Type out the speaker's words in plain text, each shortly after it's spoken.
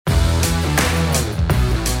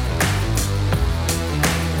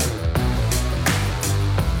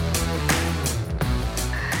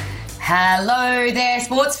Hello there,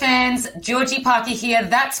 sports fans. Georgie Parker here.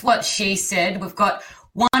 That's what she said. We've got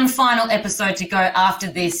one final episode to go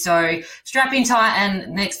after this, so strap in tight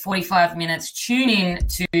and next 45 minutes tune in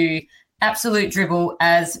to Absolute Dribble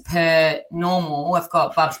as per normal. I've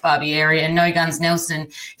got Bubs Barbieri and No Guns Nelson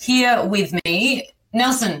here with me.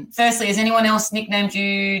 Nelson, firstly, has anyone else nicknamed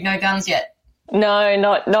you No Guns yet? No,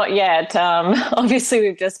 not yet. Obviously,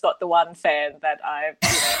 we've just got the one fan that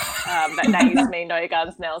that names me No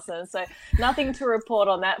Guns Nelson, so nothing to report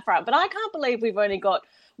on that front. But I can't believe we've only got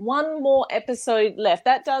one more episode left.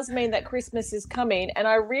 That does mean that Christmas is coming, and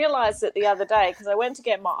I realised it the other day because I went to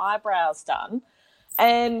get my eyebrows done,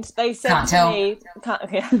 and they said me,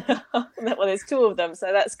 well, there's two of them,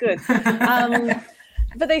 so that's good.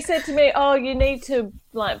 But they said to me, "Oh, you need to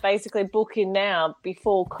basically book in now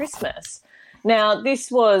before Christmas." Now,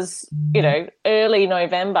 this was, early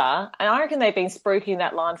November, and I reckon they've been spruiking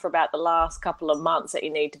that line for about the last couple of months that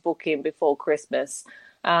you need to book in before Christmas.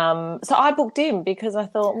 So I booked in because I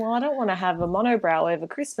thought, well, I don't want to have a monobrow over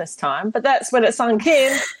Christmas time, but that's when it sunk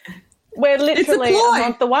in. We're literally a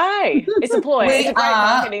month away. It's a ploy. It's a great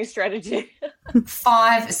marketing strategy.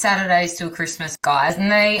 5 Saturdays till Christmas, guys,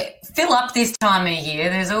 and they fill up this time of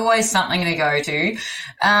year. There's always something to go to.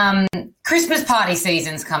 Christmas party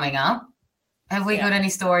season's coming up. Have we got any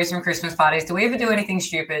stories from Christmas parties? Do we ever do anything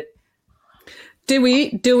stupid? Do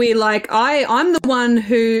we I'm the one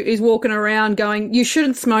who is walking around going, you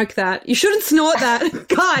shouldn't smoke that. You shouldn't snort that.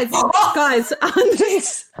 guys,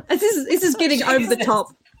 this is getting over the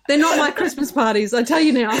top. They're not my Christmas parties, I tell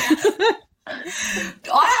you now.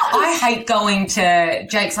 I hate going to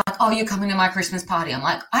Jake's like, oh, you're coming to my Christmas party. I'm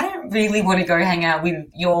like, I don't really want to go hang out with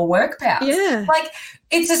your work pals. Yeah.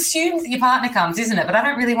 It's assumed that your partner comes, isn't it? But I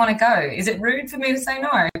don't really want to go. Is it rude for me to say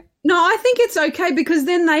no? No, I think it's okay because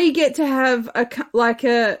then they get to have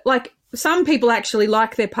some people actually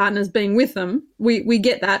like their partners being with them. We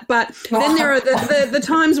get that. But then there are the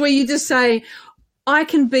times where you just say, I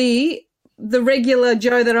can be the regular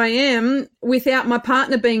Joe that I am without my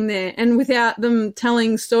partner being there and without them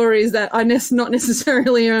telling stories that I not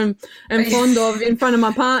necessarily am fond of in front of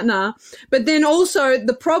my partner. But then also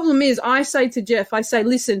the problem is I say to Jeff,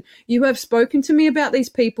 listen, you have spoken to me about these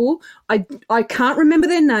people. I can't remember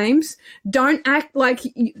their names. Don't act like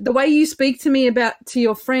the way you speak to me to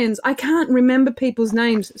your friends. I can't remember people's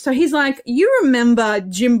names. So he's like, you remember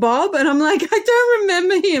Jim Bob? And I'm like, I don't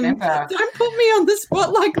remember him. Don't put me on the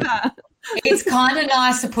spot like that. It's kind of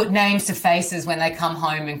nice to put names to faces when they come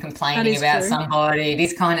home and complaining about somebody. It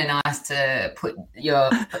is kind of nice to put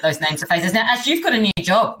those names to faces. Now, Ash, you've got a new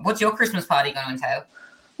job. What's your Christmas party going to entail?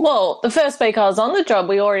 Well, the first week I was on the job,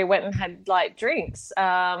 we already went and had drinks.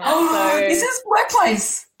 This is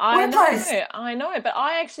workplace. I know, but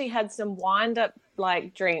I actually had some wind-up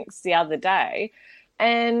drinks the other day,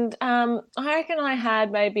 and I reckon I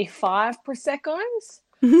had maybe 5 Prosecco's.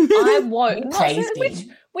 I won't.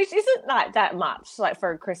 Crazy. Which isn't that much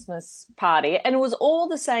for a Christmas party, and it was all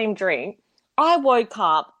the same drink. I woke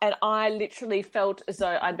up and I literally felt as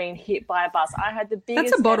though I'd been hit by a bus. I had the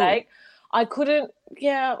biggest headache. I couldn't,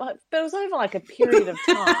 but it was over a period of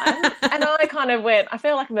time, and I kind of went. I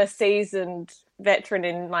feel like I'm a seasoned veteran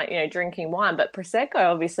in drinking wine, but Prosecco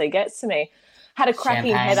obviously gets to me. Had a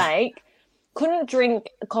cracking headache. Couldn't drink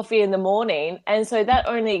coffee in the morning, and so that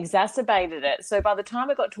only exacerbated it. So by the time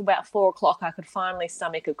I got to about 4 o'clock, I could finally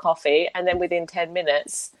stomach a coffee, and then within 10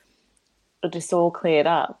 minutes, it just all cleared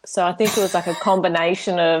up. So I think it was a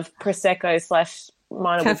combination of Prosecco /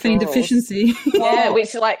 minor caffeine deficiency. Yeah,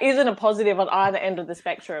 which isn't a positive on either end of the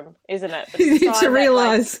spectrum, isn't it? to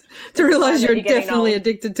realise you're definitely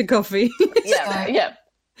addicted to coffee. Yeah.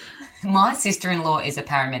 My sister-in-law is a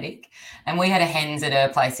paramedic, and we had a hens at her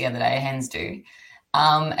place the other day, a hens do.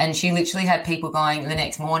 And she literally had people going the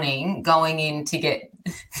next morning, going in to get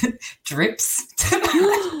drips.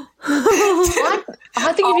 I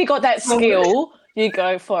think if you got that skill, you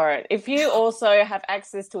go for it. If you also have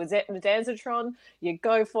access to a Danzatron, you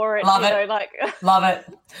go for it. Love it. Love it.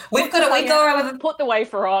 We've got we go over put the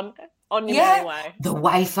wafer on your merry way. The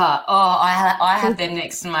wafer. Oh, I have them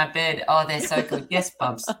next to my bed. Oh, they're so good. Yes,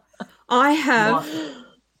 Bubs. I have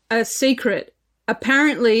a secret.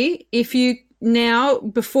 Apparently,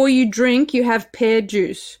 before you drink, you have pear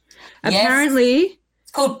juice. Yes. Apparently.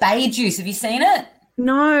 It's called bay juice. Have you seen it?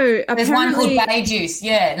 No. There's one called bay juice,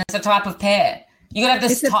 yeah, and it's a type of pear. You got to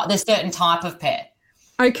have this certain type of pear.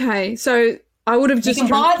 Okay, so I would have just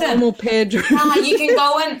drank normal pear juice. No, you can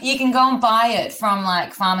go and buy it from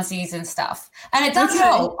pharmacies and stuff, and it does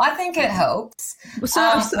help. I think it helps.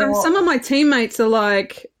 So some of my teammates are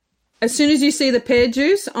like, as soon as you see the pear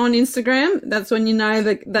juice on Instagram, that's when you know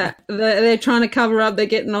that they're trying to cover up. They're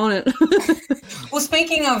getting on it. Well,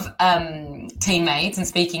 speaking of teammates and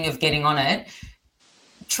speaking of getting on it,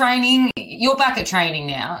 training, you're back at training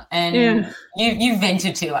now, and you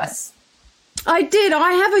vented to us. I did.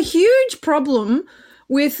 I have a huge problem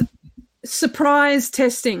with surprise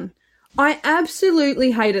testing. I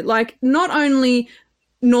absolutely hate it. Like, not only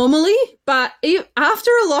normally, but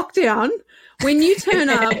after a lockdown, when you turn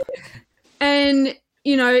up and,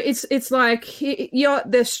 you know, it's like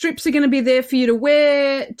the strips are going to be there for you to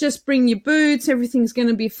wear, just bring your boots, everything's going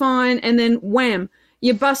to be fine, and then wham,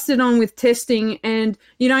 you're busted on with testing and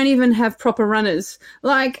you don't even have proper runners.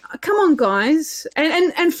 Like, come on, guys.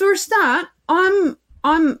 And for a start, I'm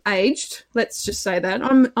aged. Let's just say that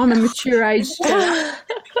I'm a mature age,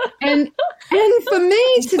 and for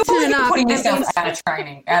me to turn up, putting yourself out of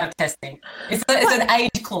training, out of testing, it's an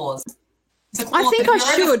age clause. I think I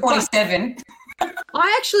should. 47.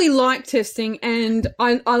 I actually like testing, and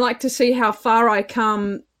I like to see how far I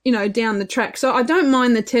come, you know, down the track. So I don't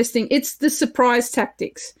mind the testing. It's the surprise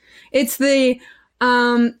tactics. It's the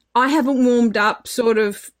I haven't warmed up sort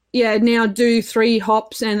of. Yeah, now do 3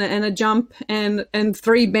 hops and a jump and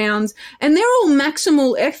 3 bounds, and they're all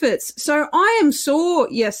maximal efforts. So I am sore,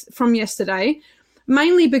 from yesterday,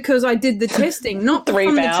 mainly because I did the testing, not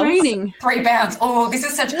from the training. 3 bounds. Oh, this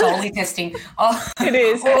is such goalie testing. Oh, it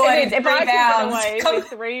is. Oh, it is. If I could get away Come- with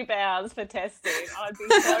 3 bounds for testing, I'd be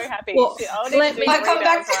so happy. Well, I would need to do 3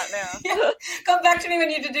 bounds right now. Yeah, come back to me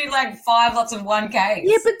when you do like 5 lots of 1Ks.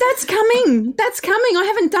 Yeah, but that's coming. That's coming. I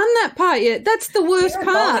haven't done that part yet. That's the worst You're a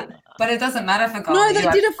part. goalie. But it doesn't matter for goalies. No, they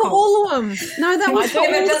did it for all of them. No, that was for all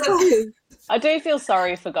of them. I do feel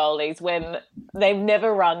sorry for goalies when they've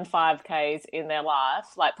never run 5Ks in their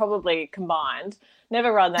life, like probably combined,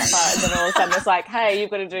 never run that far, and then all of a sudden it's like, hey, you've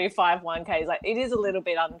got to do 5 1Ks. Like, it is a little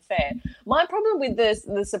bit unfair. My problem with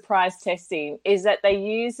the surprise testing is that they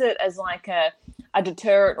use it as like a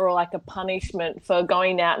deterrent or like a punishment for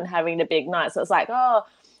going out and having a big night. So it's like, oh,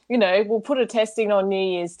 you know, we'll put a testing on New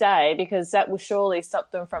Year's Day because that will surely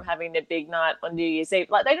stop them from having a big night on New Year's Eve.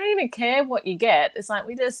 Like, they don't even care what you get. It's like,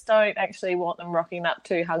 we just don't actually want them rocking up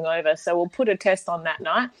too hungover. So we'll put a test on that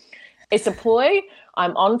night. It's a ploy.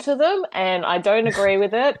 I'm onto them, and I don't agree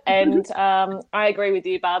with it. And I agree with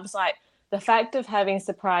you, Bubs. Like, the fact of having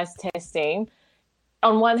surprise testing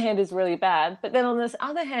on one hand is really bad, but then on this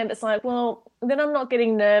other hand, it's like, well, then I'm not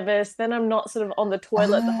getting nervous. Then I'm not sort of on the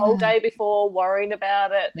toilet the whole day before worrying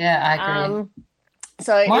about it. Yeah, I agree.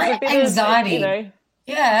 So my it's a bit anxiety, of, you know.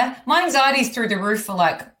 Yeah, my anxiety's through the roof for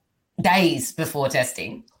like days before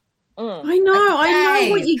testing. I know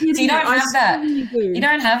what you're getting. So you don't have that. You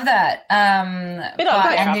don't have that.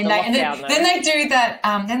 Then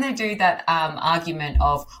they do that argument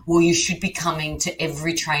of, well, you should be coming to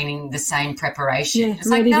every training the same preparation. Yeah, it's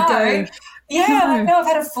like, no. Yeah, I've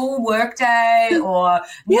had a full work day, or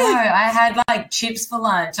I had like chips for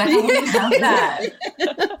lunch. Like, I wouldn't have that.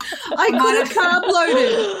 I could have carb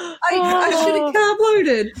loaded. I should have carb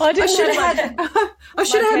loaded. I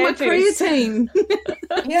should have had my creatine.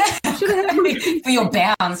 For your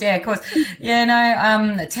bounds. Yeah, of course. Yeah,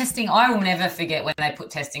 no, testing, I will never forget when they put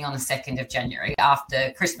testing on the 2nd of January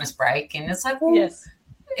after Christmas break. And it's like, well, yes.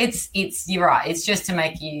 It's you're right. It's just to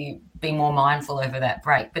make you be more mindful over that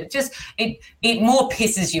break. But it more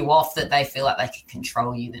pisses you off that they feel like they can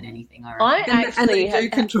control you than anything. I actually do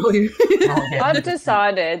control you. I've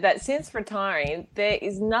decided that since retiring, there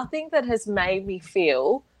is nothing that has made me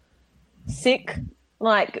feel sick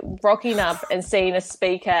like rocking up and seeing a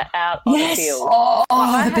speaker out on the field.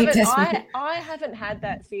 I haven't had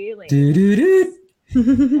that feeling.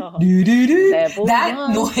 That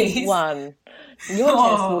noise. One. Your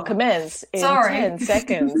test will commence in 10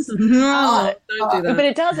 seconds. Don't do that. But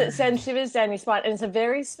it does. It sends shivers down your spine, and it's a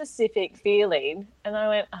very specific feeling. And I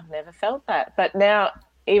went, I've never felt that. But now,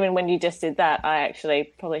 even when you just did that, I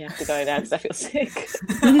actually probably have to go now because I feel sick.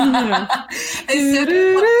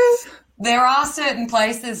 There are certain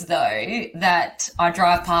places, though, that I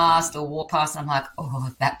drive past or walk past and I'm like,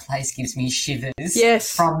 oh, that place gives me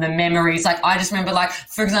shivers from the memories. Like, I just remember, like,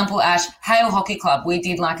 for example, Ash, Hale Hockey Club, we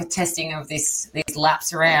did, like, a testing of these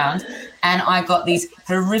laps around, and I got these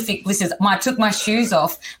horrific blisters. I took my shoes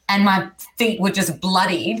off and my feet were just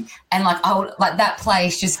bloodied, and, like, that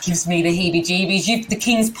place just gives me the heebie-jeebies. The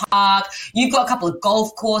Kings Park, you've got a couple of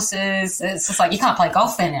golf courses. It's just like you can't play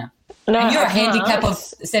golf there now. No, and you're a handicap of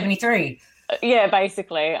 73. Yeah,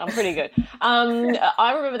 basically. I'm pretty good.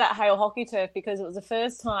 I remember that Hale Hockey Turf because it was the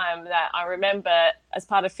first time that I remember as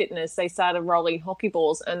part of fitness they started rolling hockey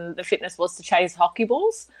balls, and the fitness was to chase hockey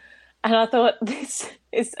balls. And I thought, this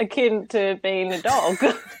is akin to being a dog.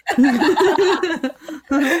 So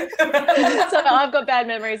I've got bad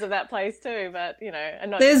memories of that place too, but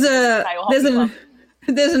and not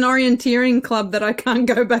there's an orienteering club that I can't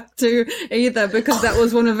go back to either because that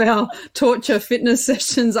was one of our torture fitness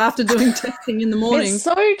sessions after doing testing in the morning. It's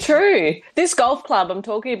so true. This golf club I'm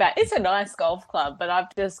talking about, it's a nice golf club, but I've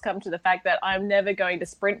just come to the fact that I'm never going to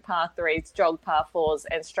sprint par 3s, jog par 4s,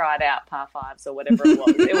 and stride out par 5s or whatever it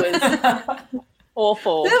was. It was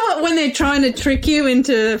awful. When they're trying to trick you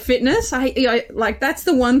into fitness, I like that's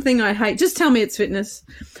the one thing I hate. Just tell me it's fitness.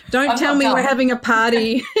 Don't tell me we're having a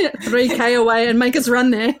party 3K away and make us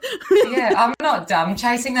run there. Yeah, I'm not dumb.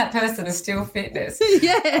 Chasing that person is still fitness.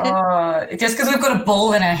 Yeah. Just because we've got a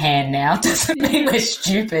ball in our hand now doesn't mean we're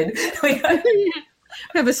stupid. I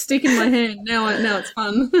have a stick in my hand. Now it's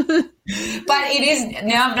fun. But it is,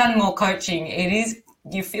 now I've done more coaching, it is,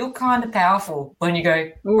 you feel kind of powerful when you go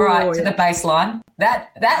to the baseline. That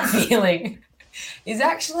feeling is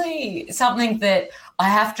actually something that I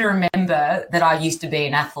have to remember that I used to be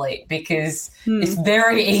an athlete because it's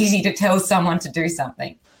very easy to tell someone to do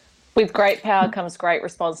something. With great power comes great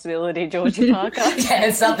responsibility, Georgie Parker. Yeah,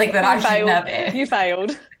 it's something that I shouldn't have. You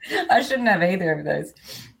failed. I shouldn't have either of those.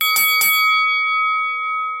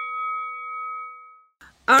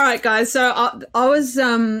 All right, guys. So I was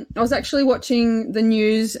actually watching the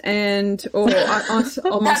news on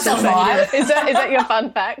my social media. Is that your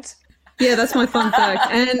fun fact? Yeah, that's my fun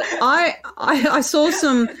fact. And I saw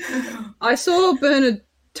Bernard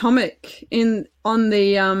Tomic on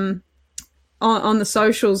the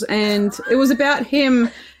socials, and it was about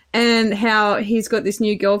him and how he's got this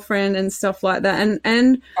new girlfriend and stuff like that.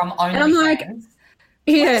 And I'm like,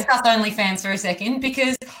 yeah. Let's discuss OnlyFans for a second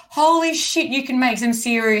because holy shit, you can make some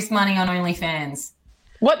serious money on OnlyFans.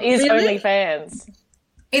 What is OnlyFans?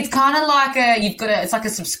 It's kind of like it's like a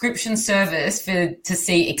subscription service to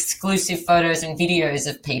see exclusive photos and videos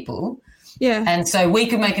of people. Yeah. And so we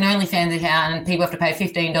could make an OnlyFans account and people have to pay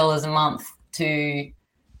 $15 a month to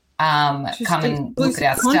come and look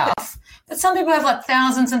at our stuff. But some people have like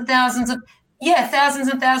thousands and thousands of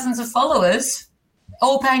followers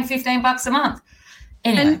all paying $15 a month.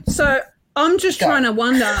 Anyway. And so I'm just trying to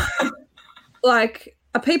wonder, like,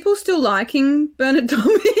 are people still liking Bernard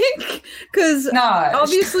Tomic? Because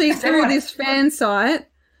obviously through this fan site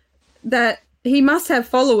that he must have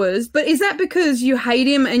followers, but is that because you hate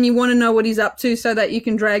him and you want to know what he's up to so that you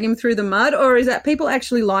can drag him through the mud, or is that people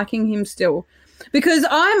actually liking him still? Because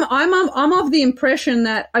I'm of the impression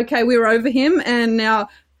that, okay, we're over him and now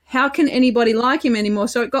how can anybody like him anymore?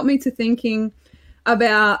 So it got me to thinking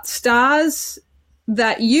about stars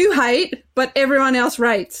that you hate but everyone else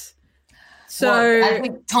rates. So I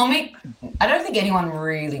think Tomic, I don't think anyone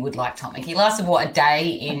really would like Tomic. He lasted a day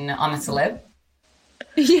in I'm a Celeb.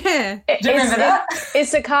 Yeah. Do you remember that?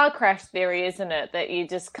 It's a car crash theory, isn't it? That you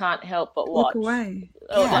just can't help but watch. Look away.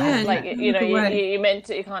 You're meant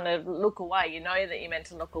to kind of look away. You know that you're meant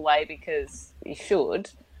to look away because you should.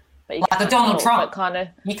 But you like Donald Trump. Kind of,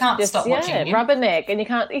 you can't stop watching him. Rubberneck, and you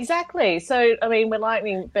can't. Exactly. So, I mean, we're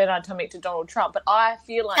likening Bernard Tomic to Donald Trump, but I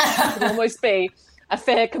feel like it could almost be a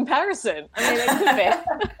fair comparison. I mean, it could be.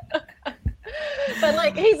 But,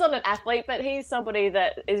 like, he's not an athlete, but he's somebody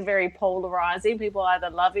that is very polarizing. People either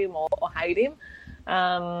love him or hate him.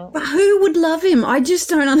 But who would love him? I just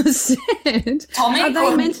don't understand. Tomic? Are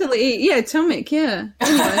they mentally... Yeah, Tomic, yeah.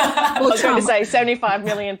 Anyway, I was going to say 75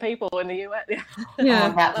 million people in the US.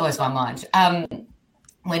 Yeah. Oh, that blows my mind.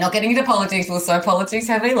 We're not getting into politics. We'll so politics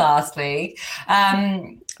heavy last week.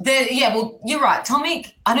 You're right.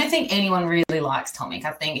 Tomic, I don't think anyone really likes Tomic.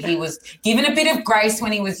 I think he was given a bit of grace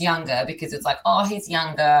when he was younger because it's like, oh, he's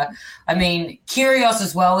younger. I mean, Kyrgios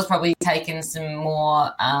as well has probably taken some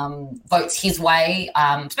more votes his way,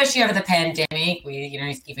 especially over the pandemic where,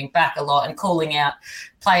 he's giving back a lot and calling out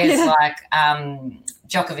players like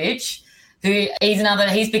Djokovic, who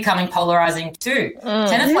he's becoming polarizing too.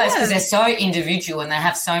 Tennis players, because they're so individual and they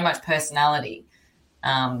have so much personality.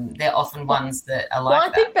 They're often ones that are like that. Well,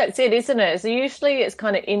 I think that's it, isn't it? So usually it's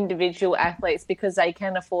kind of individual athletes because they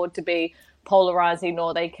can afford to be polarizing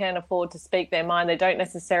or they can afford to speak their mind. They don't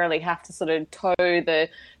necessarily have to sort of toe the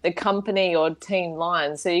company or team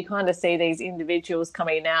line. So you kind of see these individuals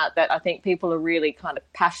coming out that I think people are really kind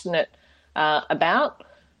of passionate about.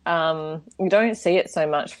 You don't see it so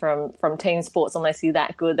much from team sports unless you're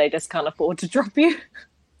that good. They just can't afford to drop you.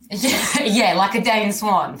 Yeah, like a Dane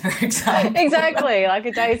Swan, for example. Exactly, like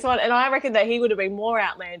a Dane Swan. And I reckon that he would have been more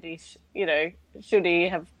outlandish, should he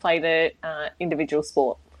have played an individual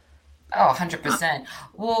sport. Oh, 100%.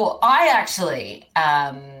 Well, I actually,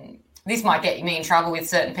 this might get me in trouble with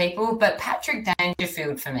certain people, but Patrick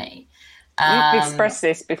Dangerfield for me, You've expressed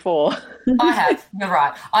this before. I have. You're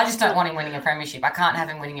right. I just don't want him winning a premiership. I can't have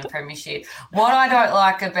him winning a premiership. What I don't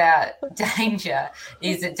like about Danger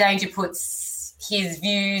is that Danger puts his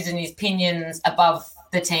views and his opinions above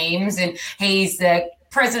the teams, and he's the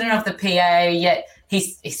president of the PA, yet he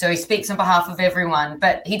speaks on behalf of everyone,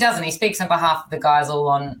 but he doesn't. He speaks on behalf of the guys all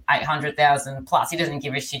on 800,000 plus. He doesn't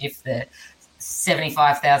give a shit if the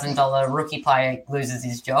 $75,000 rookie player loses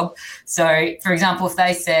his job. So, for example, if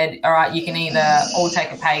they said, all right, you can either all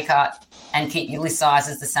take a pay cut and keep your list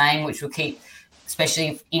sizes the same, which will keep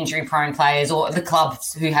especially injury-prone players or the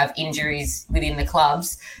clubs who have injuries within the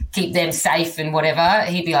clubs, keep them safe and whatever,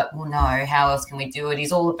 he'd be like, well, no, how else can we do it?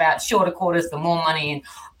 He's all about shorter quarters for more money, and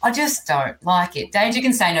I just don't like it. Danger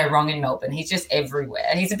can say no wrong in Melbourne. He's just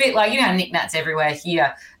everywhere. He's a bit like, you know, Nick Nat's everywhere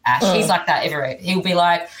here, Ash. He's like that everywhere. He'll be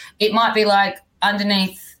like, it might be like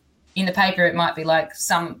underneath in the paper, it might be like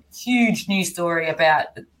some huge news story about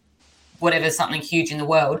whatever, something huge in the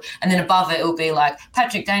world, and then above it will be like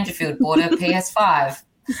Patrick Dangerfield bought a PS5.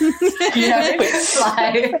 You know, it's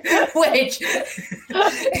like, which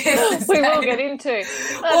we will get into.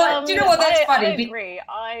 Well, do you know what? That's funny. I agree.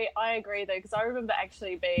 I agree though, because I remember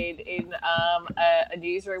actually being in a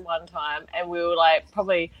newsroom one time, and we were like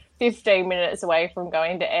probably 15 minutes away from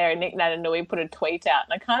going to air, and Nick Natanui put a tweet out,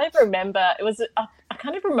 and I can't even remember. I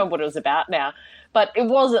can't even remember what it was about now, but it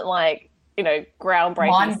wasn't like, you know,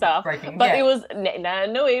 groundbreaking stuff. But it was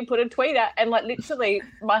Natanui put a tweet out, and like literally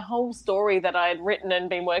my whole story that I had written and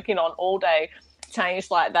been working on all day changed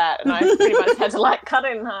like that, and I pretty much had to like cut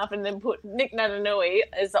it in half and then put Nick Natanui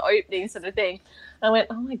as the opening sort of thing. And I went,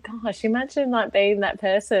 oh my gosh, imagine like being that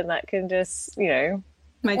person that can just, you know,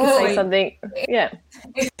 say something. Yeah.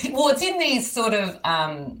 Well, it's in these sort of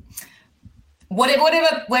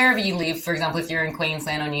whatever, wherever you live. For example, if you're in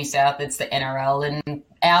Queensland or New South, it's the NRL, and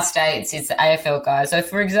our states, it's the AFL guys. So,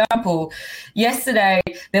 for example, yesterday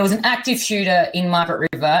there was an active shooter in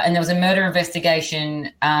Margaret River, and there was a murder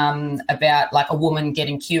investigation about like a woman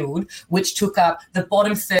getting killed, which took up the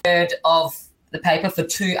bottom third of the paper for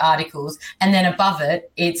 2 articles, and then above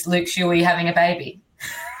it, it's Luke Shuey having a baby.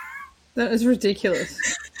 That is ridiculous.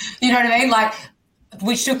 You know what I mean? Like,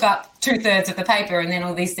 which took up 2/3 of the paper, and then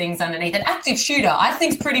all these things underneath. An active shooter, I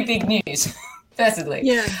think, is pretty big news. Personally.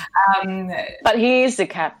 Yeah. But he is the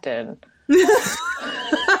captain. And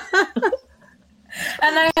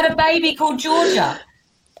they had a baby called Georgia.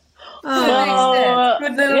 Oh,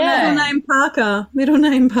 good little name. Middle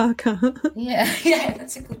name Parker. Yeah,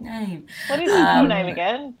 that's a good name. What is his full name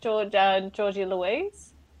again? Georgie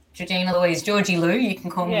Louise? Georgina Louise. Georgie Lou, you can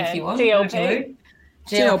call me if you want. GLP.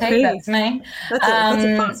 GLP, that's me. That's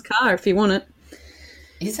a fast car if you want it.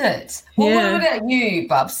 Is it? Well, yeah. What about you,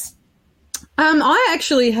 Bubs? I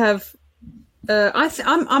actually have.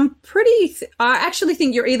 I'm pretty. I actually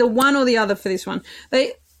think you're either one or the other for this one.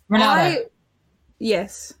 Ronaldo.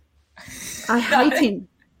 Yes. I hate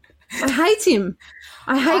him.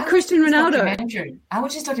 I hate Cristiano Ronaldo. I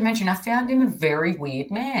watched his documentary and I found him a very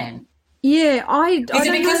weird man. Yeah, Is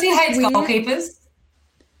it because he hates goalkeepers?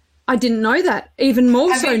 I didn't know that. Even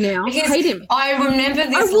more so now. I hate him. I remember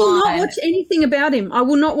this line. I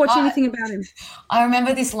will not watch anything about him. I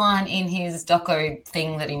remember this line in his doco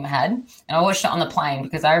thing that he had, and I watched it on the plane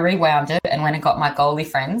because I rewound it and went and got my goalie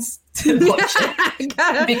friends to watch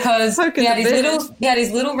it because he had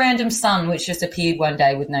his little random son which just appeared one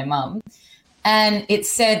day with no mum. And it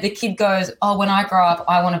said, the kid goes, oh, when I grow up,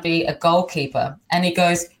 I want to be a goalkeeper. And he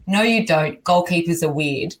goes, no, you don't. Goalkeepers are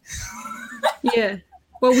weird. Yeah.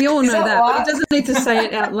 Well, we all know that, but he doesn't need to say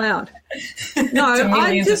it out loud. No,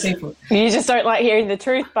 you just don't like hearing the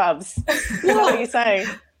truth, Bubs. What are you saying?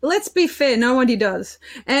 Let's be fair, nobody does.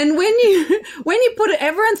 And when you put it,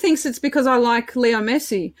 everyone thinks it's because I like Leo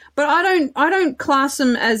Messi, but I don't class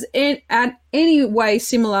them as at any way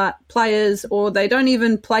similar players, or they don't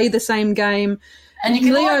even play the same game. And you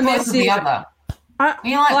can like both of the other.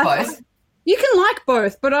 You like both. You can like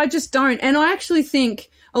both, but I just don't. And I actually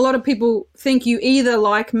think a lot of people think you either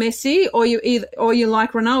like Messi or you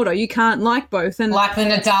like Ronaldo. You can't like both. And like the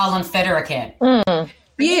Nadal and Federer can.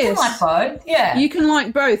 Yes. You can like both, yeah. You can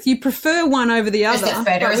like both. You prefer one over the other,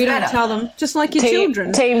 but we don't tell them, just like your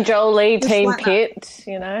children. Team Jolie, just Team like Pitt,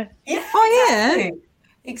 you know. Yeah, oh, yeah.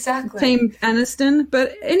 Exactly. Team Aniston.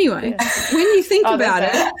 But anyway, when you think about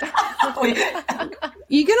it,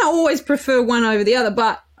 you're going to always prefer one over the other.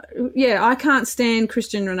 But, yeah, I can't stand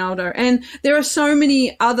Cristiano Ronaldo. And there are so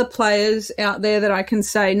many other players out there that I can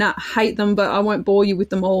say, nah, hate them, but I won't bore you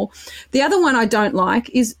with them all. The other one I don't like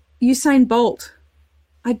is Usain Bolt.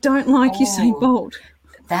 I don't like Usain Bolt.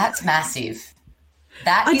 That's massive.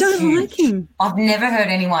 That I is don't huge. like him. I've never heard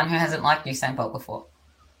anyone who hasn't liked Usain Bolt before.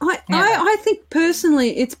 I think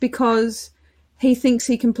personally it's because he thinks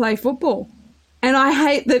he can play football. And I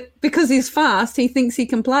hate that because he's fast, he thinks he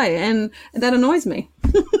can play, and that annoys me.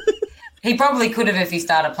 He probably could have if he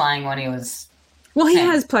started playing when he was. Well, he 10.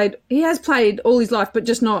 has played. He has played all his life, but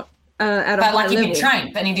just not at a high level. He didn't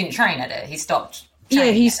train. But he didn't train at it. He stopped. Yeah,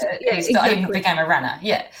 He became a runner.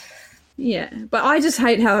 Yeah. Yeah, but I just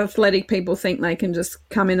hate how athletic people think they can just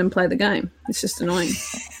come in and play the game. It's just annoying.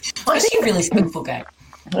 Well, it's a really simple game.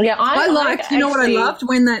 Yeah, I liked, you know what I loved?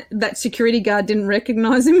 When that security guard didn't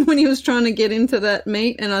recognise him when he was trying to get into that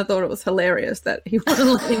meet, and I thought it was hilarious that he wouldn't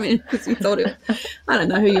let him in because he thought, I don't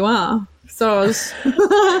know who you are. So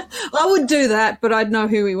I would do that, but I'd know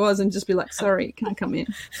who he was and just be like, sorry, you can't come in.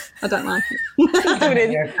 I don't like you.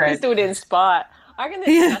 Just do it in spite. I reckon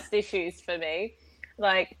there's trust issues for me.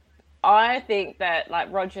 Like, I think that,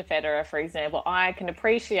 like, Roger Federer, for example, I can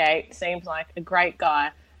appreciate, seems like a great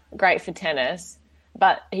guy, great for tennis,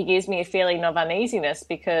 but he gives me a feeling of uneasiness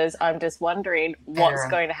because I'm just wondering what's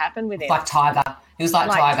going to happen with him. Like Tiger. He was like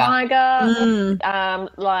Tiger.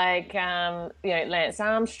 Lance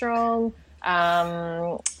Armstrong.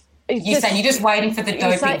 You're just waiting for the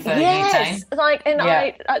doping for yes,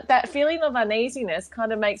 butane? That feeling of uneasiness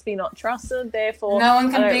kind of makes me not trusted. Therefore, no one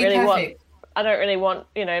can be perfect. I don't really want,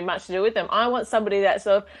 much to do with them. I want somebody that's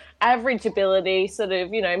sort of average ability, sort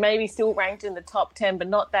of, maybe still ranked in the top 10, but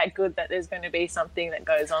not that good that there's going to be something that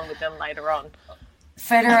goes on with them later on.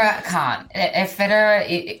 Federer can't. I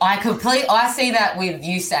see that with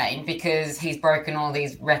Usain because he's broken all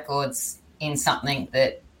these records in something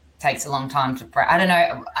that takes a long time to break. I don't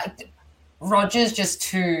know. Roger's just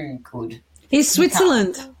too good. He's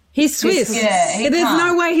Switzerland. He's Swiss. There's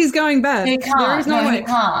no way he's going bad. He can't. There is no way. He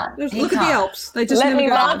can't. Look at the Alps. They just Let never me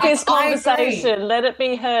go mark bad. this conversation. Let it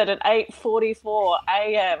be heard at 8:44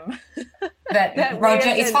 a.m. That Roger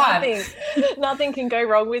is fine. Nothing can go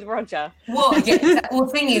wrong with Roger. Well, the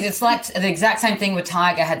thing is, it's like the exact same thing with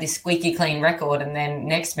Tiger. Had this squeaky clean record, and then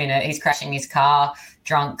next minute he's crashing his car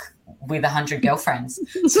drunk with 100 girlfriends.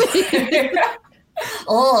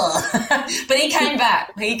 But he came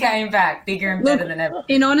back. Bigger and better than ever.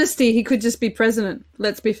 In honesty, he could just be president.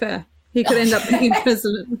 Let's be fair. He could end up being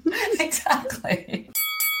president. Exactly.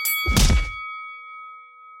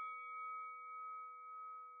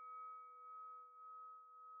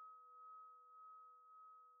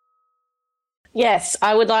 Yes,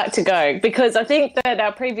 I would like to go because I think that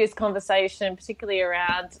our previous conversation, particularly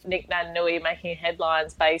around Nick Naitanui making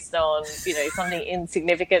headlines based on, something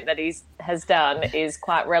insignificant that he has done is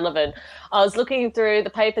quite relevant. I was looking through the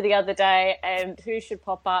paper the other day and who should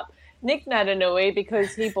pop up? Nick Naitanui,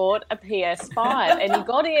 because he bought a PS5 and he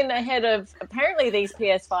got in ahead of, apparently these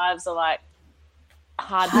PS5s are like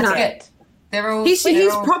hard to get. He's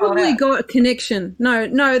probably got a connection.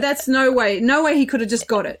 No, that's no way. No way he could have just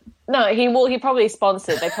got it. No, he probably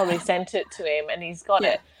sponsored. They probably sent it to him, and he's got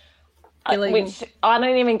it. Which I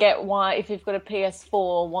don't even get why, if you've got a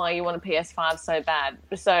PS4, why you want a PS5 so bad.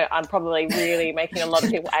 So I'm probably really making a lot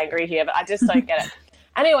of people angry here, but I just don't get it.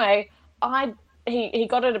 Anyway, he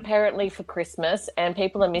got it apparently for Christmas, and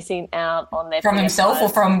people are missing out on their from PS5. himself or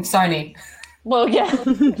from Sony. Well, yeah,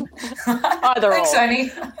 either Thanks, or. Sony.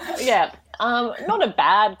 Yeah. Not a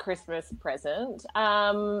bad Christmas present,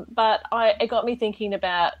 but it got me thinking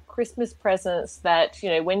about Christmas presents that,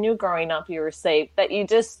 when you're growing up you received that you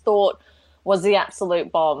just thought was the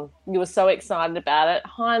absolute bomb. You were so excited about it.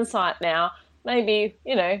 Hindsight now, maybe,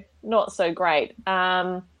 not so great.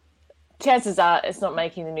 Chances are it's not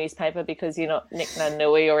making the newspaper because you're not Nick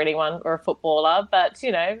Naitanui or anyone or a footballer, but,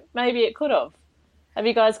 maybe it could have. Have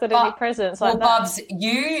you guys got any presents like that? Well, Bubs,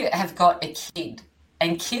 you have got a kid.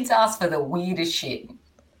 And kids ask for the weirdest shit.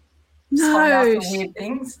 No. For weird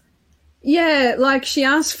things. Yeah, like she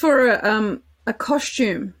asked for a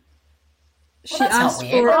costume. She asked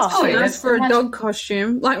for a dog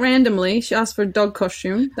costume. Like randomly, she asked for a dog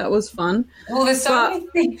costume. That was fun. Well, there's so many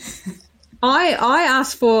things. I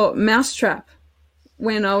asked for Mousetrap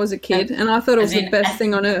when I was a kid, and I thought it was the best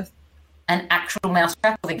thing on earth. An actual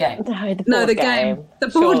Mousetrap or the game? No, the game. The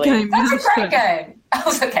board game. That's a great game. I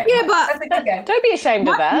was okay. Yeah, but that's a good game. Don't be ashamed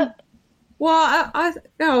of that. Well, I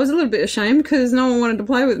was a little bit ashamed because no one wanted to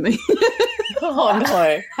play with me. Oh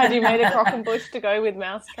no! Had you made a crock and bush to go with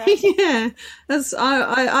Mousetrap? Yeah,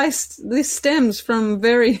 this stems from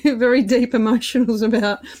very, very deep emotionals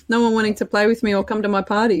about no one wanting to play with me or come to my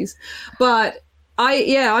parties. But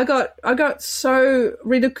I got so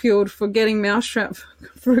ridiculed for getting Mousetrap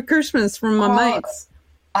for Christmas from my mates.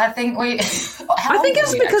 I think it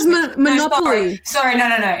was because Monopoly. Sorry,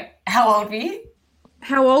 no. How old were you?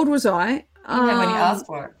 How old was I? When you asked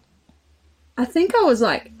for it. I think I was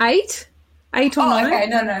like 8. 8 or 9. Okay,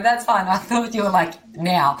 no, that's fine. I thought you were like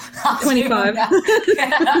now 25.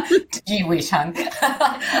 You wish, hun.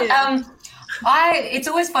 It's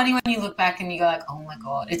always funny when you look back and you go like, oh my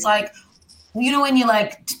god. It's like, you know, when you're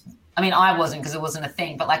like, I mean, I wasn't because it wasn't a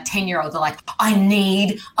thing, but like 10-year-olds are like, I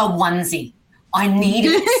need a onesie. I need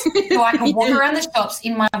it so I can walk around the shops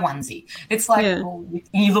in my onesie. It's like,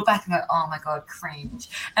 you look back and go, oh my God, cringe.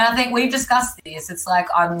 And I think we've discussed this. It's like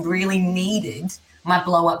I really needed my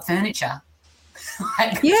blow-up furniture.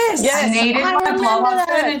 Yes. I needed my blow-up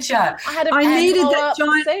furniture. I needed that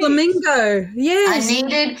giant flamingo. Yes. I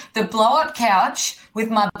needed the blow-up couch with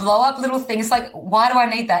my blow-up little thing. It's like, why do I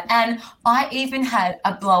need that? And I even had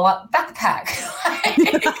a blow-up backpack.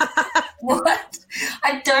 What?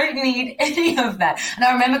 I don't need any of that. And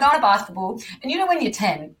I remember going to basketball, and you know when you're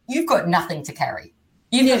 10, you've got nothing to carry.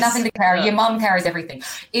 You've got nothing to carry. Your mum carries everything.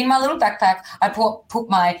 In my little backpack, I put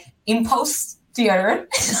my Impulse deodorant.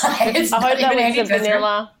 I hope that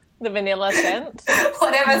was the vanilla scent.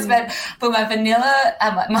 Whatever scent. But my vanilla,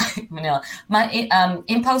 my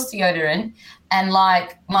Impulse deodorant, and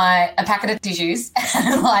like a packet of tissues,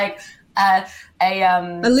 and like a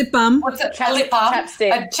lip balm. What's it? A lip balm.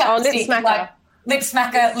 Chapstick. A chapstick. Lip smacker. Like, lip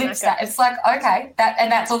smacker, lip stack. It's like, okay,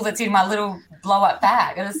 and that's all that's in my little blow-up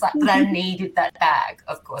bag. And it's like, but I needed that bag,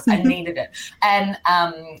 of course. I needed it. And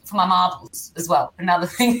for my marbles as well. Another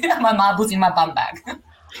thing, my marbles in my bum bag.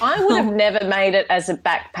 I would have never made it as a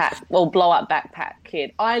backpack, well, blow-up backpack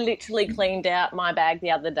kid. I literally cleaned out my bag the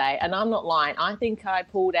other day, and I'm not lying. I think I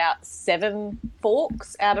pulled out 7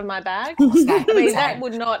 forks out of my bag. I mean, that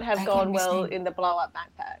would not have gone well in the blow-up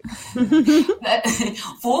backpack.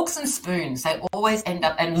 Forks and spoons, they always end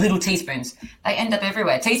up, and little teaspoons, they end up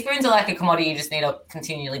everywhere. Teaspoons are like a commodity. You just need to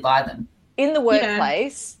continually buy them. In the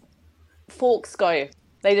workplace, forks go.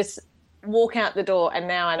 They just walk out the door, and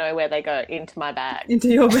now I know where they go, into my bag. Into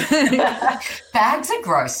your bag. Bags are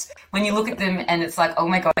gross when you look at them, and it's like, oh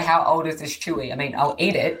my God, how old is this chewy? I mean, I'll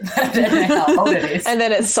eat it, but I don't know how old it is. And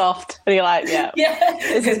then it's soft, and you're like, yeah.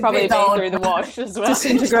 This has probably been through the wash as well.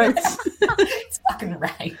 Disintegrates. It's fucking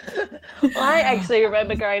right. I actually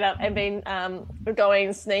remember growing up and being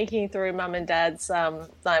sneaking through mum and dad's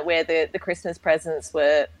like where the Christmas presents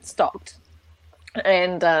were stocked,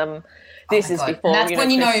 and this is before, that's when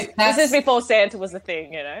you know. This is before Santa was a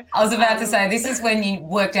thing, you know. I was about to say, this is when you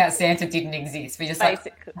worked out Santa didn't exist. We just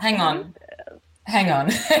basically, like, hang on.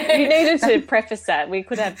 You needed to preface that. We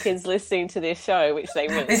could have kids listening to this show, which they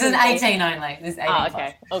will. This is 18 only. This is 18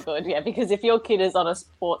 okay. Plus. Oh, good. Yeah, because if your kid is on a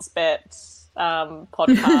sports bet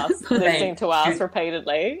podcast listening to us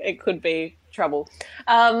repeatedly, it could be trouble.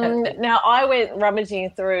 Now, I went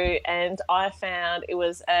rummaging through, and I found it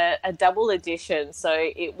was a double edition. So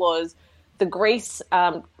it was the Grease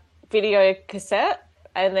video cassette,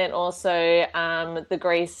 and then also the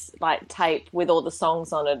Grease like tape with all the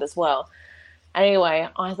songs on it as well. Anyway,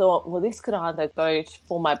 I thought, well, this could either go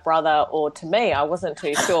for my brother or to me. I wasn't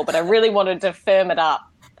too sure, but I really wanted to firm it up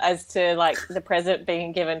as to like the present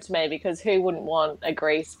being given to me, because who wouldn't want a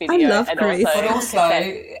Grease video? I love Grease. But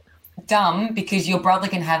also dumb, because your brother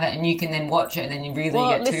can have it and you can then watch it, and then you really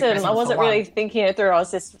get two presents. I wasn't really thinking it through. I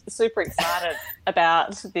was just super excited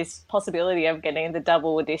about this possibility of getting the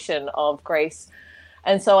double edition of Grease.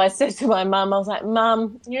 And so I said to my mum, I was like,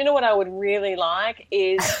 Mum, you know what I would really like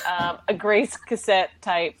is a Grease cassette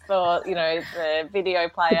tape for, you know, the video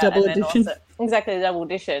player. The double edition. Also, exactly, the double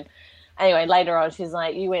edition. Anyway, later on, she's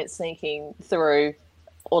like, you went sneaking through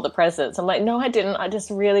all the presents. I'm like, no, I didn't. I just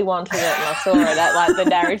really wanted it, and I saw it at like the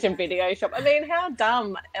Darrington video shop. I mean, how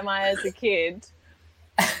dumb am I as a kid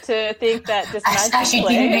to think that just actually you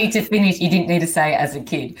didn't need to finish. You didn't need to say as a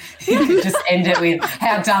kid. You could just end it with,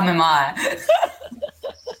 how dumb am I?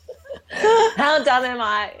 How dumb am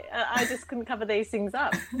I? I just couldn't cover these things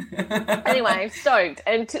up. Anyway, stoked.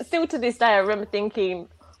 And still to this day, I remember thinking,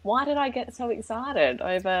 why did I get so excited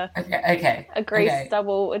over a Grease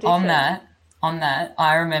double edition? On that,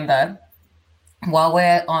 I remember while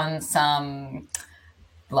we're on some,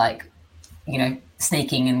 like, you know,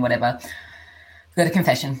 sneaking and whatever, got a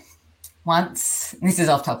confession. Once, this is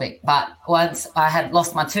off topic, but once I had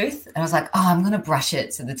lost my tooth, and I was like, oh, I'm going to brush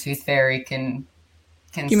it so the tooth fairy can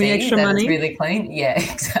give see me extra that money. It's really clean. Yeah,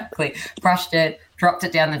 exactly. Brushed it, dropped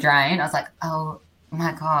it down the drain. I was like, oh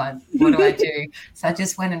my God, what do I do? So I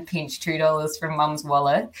just went and pinched $2 from Mum's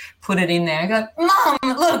wallet, put it in there, and go, Mum,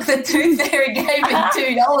 look, the tooth fairy gave me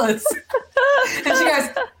 $2. And she goes,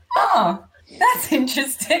 oh, that's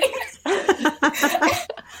interesting.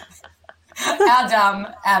 How dumb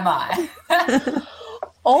am I?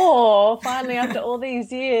 Or finally, after all these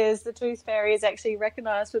years, the tooth fairy is actually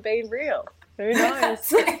recognised for being real. Who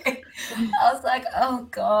knows? I was like, oh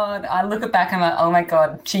God. I look back and I'm like, oh my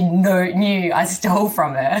God, she knew I stole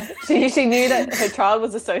from her. She knew that her child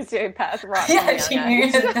was a sociopath, right? Yeah, she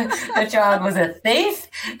knew that her child was a thief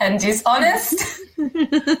and dishonest.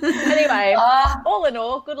 Anyway, all in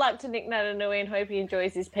all, good luck to Nick Natanui and hope he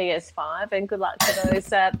enjoys his PS5, and good luck to those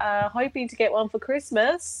that are hoping to get one for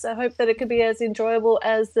Christmas. I hope that it could be as enjoyable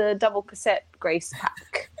as the double cassette Grease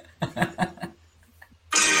pack.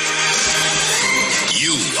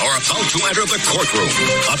 You are about to enter the courtroom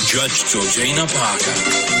of Judge Georgina Parker.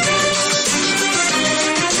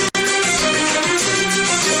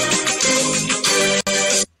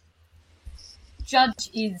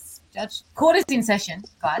 Court is in session,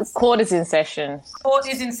 guys. Court is in session. Court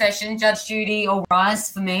is in session. Judge Judy, all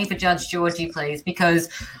rise for me, for Judge Georgie, please, because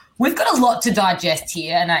we've got a lot to digest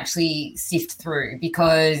here and actually sift through,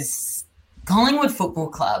 because Collingwood Football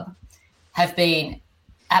Club have been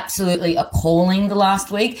absolutely appalling the last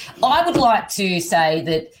week. I would like to say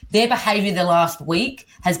that their behaviour the last week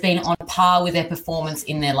has been on par with their performance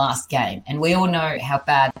in their last game, and we all know how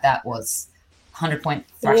bad that was. 100-point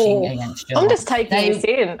thrashing against Geelong. I'm just taking this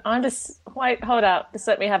in. Wait, hold up. Just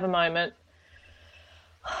let me have a moment.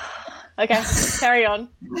 Okay, carry on.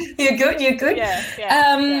 You're good?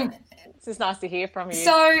 Yeah. It's just nice to hear from you.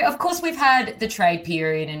 So, of course, we've had the trade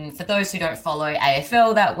period, and for those who don't follow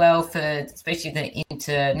AFL that well, for especially the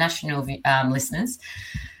international listeners,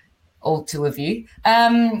 all two of you,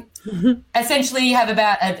 essentially you have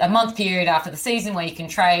about a month period after the season where you can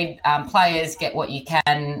trade players, get what you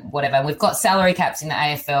can, whatever. And we've got salary caps in the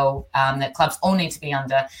AFL that clubs all need to be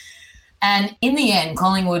under. And in the end,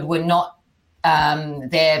 Collingwood were not,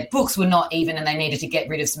 their books were not even, and they needed to get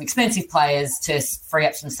rid of some expensive players to free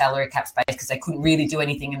up some salary cap space because they couldn't really do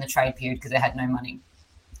anything in the trade period because they had no money.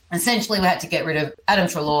 Essentially, we had to get rid of Adam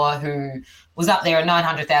Treloar, who was up there at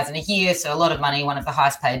 $900,000 a year, so a lot of money, one of the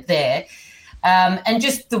highest paid there. And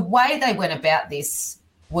just the way they went about this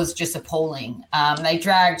was just appalling. They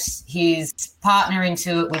dragged his partner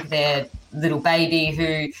into it with their little baby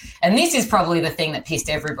who, and this is probably the thing that pissed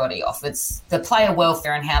everybody off. It's the player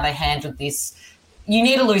welfare and how they handled this. You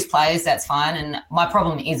need to lose players, that's fine. And my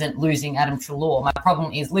problem isn't losing Adam Treloar. My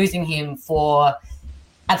problem is losing him for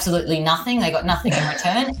absolutely nothing. They got nothing in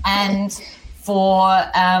return. And for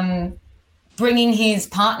bringing his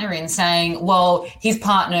partner in, saying, well, his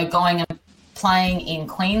partner going and playing in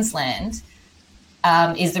Queensland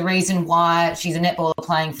is the reason why she's a netballer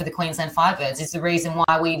playing for the Queensland Firebirds, is the reason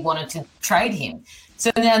why we wanted to trade him.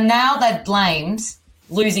 So now they've blamed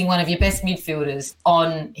losing one of your best midfielders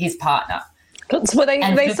on his partner. So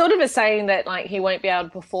they sort of are saying that like he won't be able to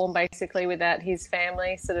perform basically without his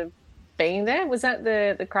family sort of being there. Was that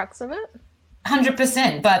the crux of it?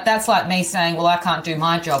 100%. But that's like me saying, well, I can't do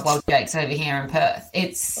my job while Jake's over here in Perth.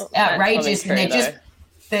 It's outrageous. True, and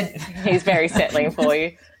he's very settling for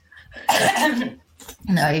you.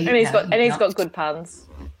 No, he's got good puns.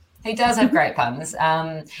 He does have great puns,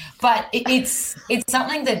 but it's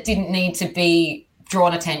something that didn't need to be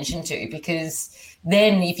drawn attention to, because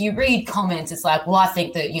then if you read comments, it's like, well, I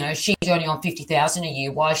think that she's only on $50,000 a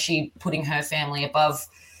year. Why is she putting her family above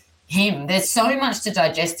him? There's so much to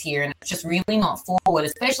digest here, and it's just really not forward,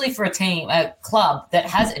 especially for a club that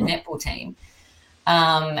has a netball team,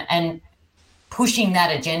 and pushing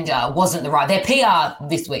that agenda wasn't the right. Their PR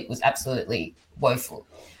this week was absolutely woeful,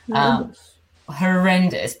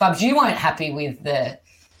 horrendous. Bubs, you weren't happy with the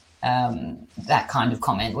that kind of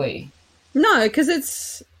comment, were you? No, because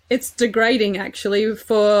it's degrading actually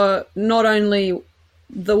for not only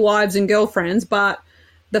the wives and girlfriends, but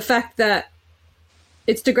the fact that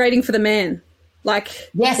it's degrading for the man. Like,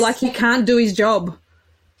 yes. Like he can't do his job.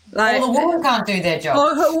 Like, well, a woman can't do their job.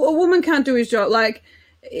 A woman can't do his job. Like,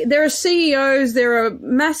 there are CEOs, there are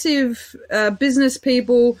massive business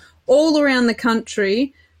people all around the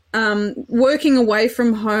country working away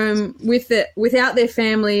from home without their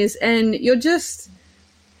families, and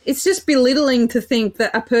it's just belittling to think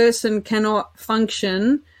that a person cannot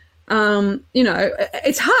function.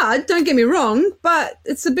 It's hard, don't get me wrong, but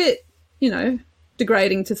it's a bit,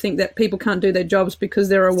 degrading to think that people can't do their jobs because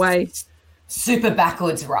they're away. Super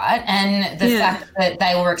backwards, right? And the fact that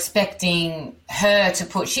they were expecting her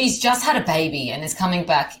to she's just had a baby and is coming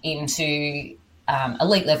back into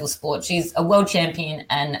elite level sport. She's a world champion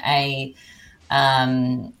and a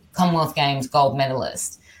Commonwealth Games gold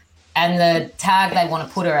medalist. And the tag they want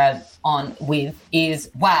to put her on with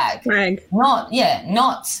is WAG. WAG.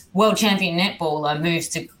 Not world champion netballer moves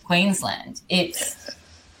to Queensland. It's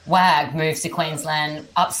WAG moves to Queensland,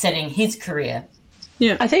 upsetting his career.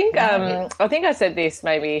 Yeah, I think I said this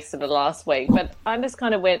maybe sort of last week, but I just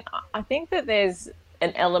kind of went, I think that there's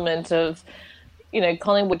an element of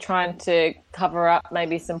Collingwood trying to cover up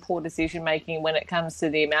maybe some poor decision making when it comes to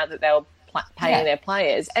the amount that they were paying their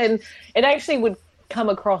players, and it actually would come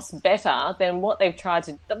across better than what they've tried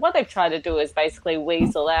to do is basically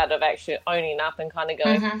weasel out of actually owning up and kind of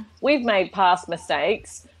going, we've made past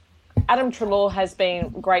mistakes. Adam Treloar has been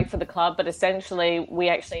great for the club, but essentially we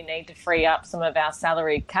actually need to free up some of our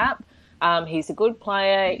salary cap. He's a good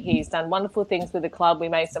player. He's done wonderful things with the club. We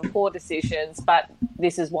made some poor decisions, but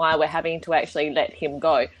this is why we're having to actually let him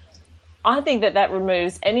go. I think that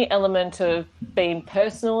removes any element of being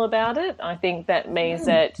personal about it. I think that means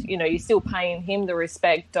that, you're still paying him the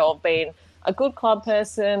respect of being a good club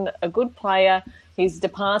person, a good player. He's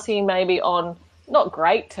departing maybe on not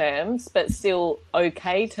great terms, but still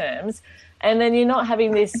okay terms. And then you're not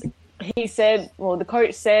having this, he said, well, the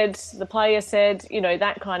coach said, the player said,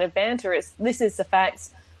 that kind of banter. This is the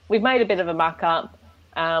facts. We've made a bit of a muck up.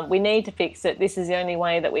 We need to fix it. This is the only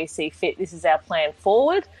way that we see fit. This is our plan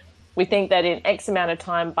forward. We think that in X amount of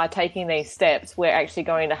time, by taking these steps, we're actually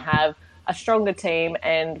going to have a stronger team,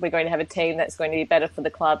 and we're going to have a team that's going to be better for the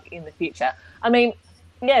club in the future. I mean,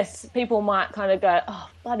 yes, people might kind of go, oh,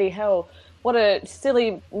 bloody hell, what a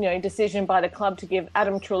silly, decision by the club to give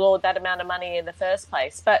Adam Treloar that amount of money in the first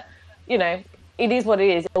place. But, it is what it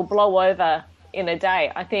is. It'll blow over in a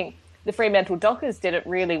day. I think the Fremantle Dockers did it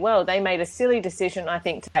really well. They made a silly decision, I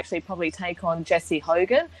think, to actually probably take on Jesse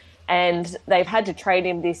Hogan. And they've had to trade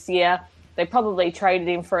him this year. They probably traded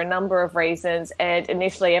him for a number of reasons. And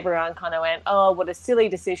initially everyone kind of went, oh, what a silly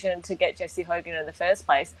decision to get Jesse Hogan in the first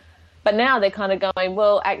place. But now they're kind of going,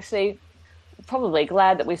 well, actually, probably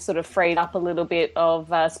glad that we've sort of freed up a little bit of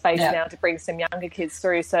space now to bring some younger kids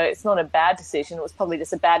through. So it's not a bad decision. It was probably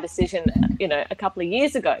just a bad decision, a couple of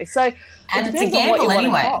years ago. So and it's a gamble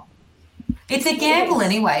anyway. It's a gamble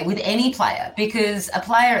anyway with any player, because a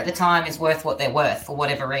player at the time is worth what they're worth for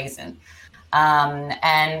whatever reason.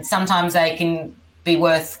 And sometimes they can be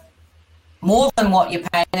worth more than what you're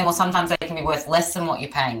paying them, or sometimes they can be worth less than what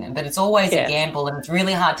you're paying them. But it's always a gamble, and it's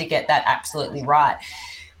really hard to get that absolutely right.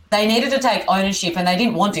 They needed to take ownership, and they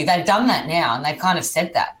didn't want to. They've done that now, and they've kind of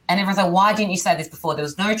said that. And everyone's like, why didn't you say this before? There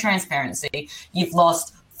was no transparency. You've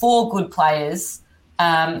lost 4 good players,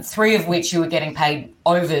 3 of which you were getting paid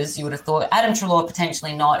overs, you would have thought. Adam Treloar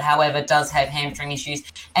potentially not, however, does have hamstring issues.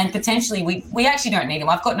 And potentially we actually don't need him.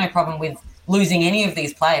 I've got no problem with losing any of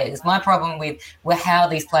these players. My problem with how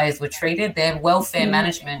these players were treated, their welfare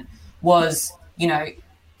management was,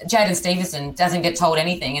 Jaden Stevenson doesn't get told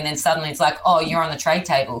anything, and then suddenly it's like, oh, you're on the trade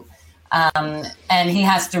table. And he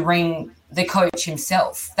has to ring the coach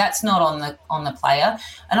himself. That's not on the player.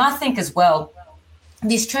 And I think as well,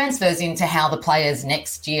 this transfers into how the players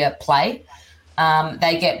next year play. They're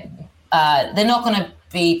not going to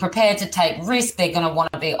be prepared to take risk. They're going to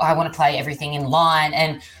want to be, I want to play everything in line.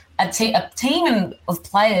 And a team of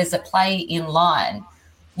players that play in line,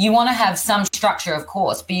 you want to have some structure, of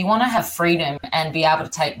course, but you want to have freedom and be able to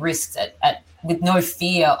take risks with no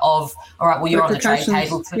fear of, all right, well, you're on the trade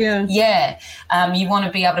table. You want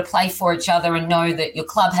to be able to play for each other and know that your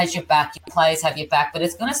club has your back, your players have your back, but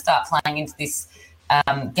it's going to start playing into this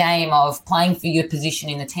game of playing for your position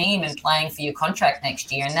in the team and playing for your contract next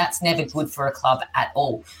year, and that's never good for a club at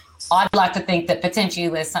all. I'd like to think that potentially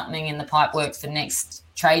there's something in the pipe works for next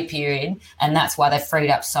trade period, and that's why they freed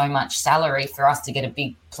up so much salary for us to get a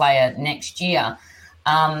big player next year.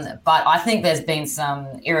 But I think there's been some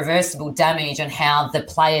irreversible damage on how the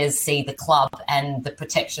players see the club and the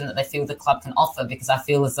protection that they feel the club can offer, because I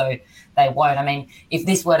feel as though they won't. I mean, if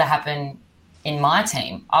this were to happen in my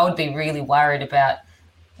team, I would be really worried about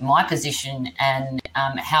my position and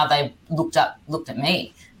how they looked at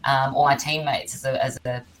me or my teammates as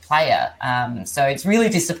a player. So it's really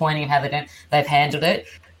disappointing how they've handled it.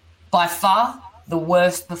 By far the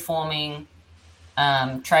worst performing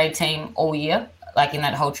trade team all year, like in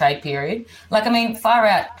that whole trade period. Like, I mean, far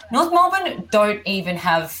out. North Melbourne don't even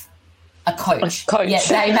have a coach. Yet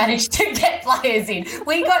they managed to get players in.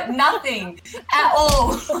 We got nothing at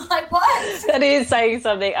all. Like, what? That is saying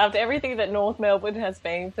something. After everything that North Melbourne has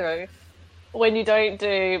been through, when you don't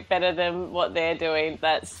do better than what they're doing,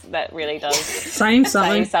 that really does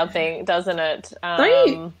say something, doesn't it?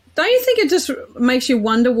 Don't you think it just makes you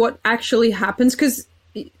wonder what actually happens? Because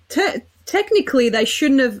technically they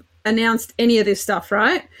shouldn't have announced any of this stuff,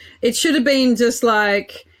 right? It should have been just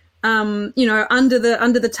like under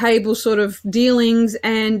the table sort of dealings,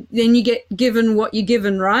 and then you get given what you're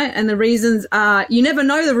given, right? And the reasons are, you never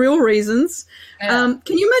know the real reasons. Yeah.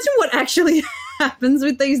 Can you imagine what actually happens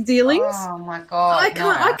with these dealings? Oh my God.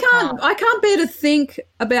 I can't bear to think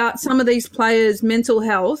about some of these players' mental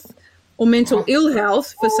health or mental ill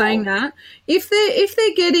health for saying that. If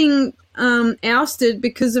they're getting ousted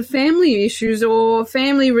because of family issues or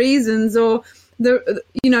family reasons, or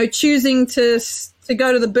choosing to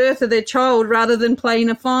go to the birth of their child rather than play in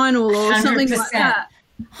a final or something like that.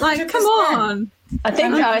 Like, 100%. Come on. I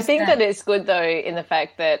think that it's good though in the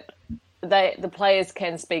fact that the players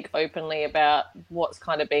can speak openly about what's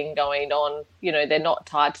kind of been going on. They're not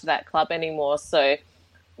tied to that club anymore, so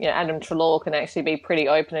Adam Treloar can actually be pretty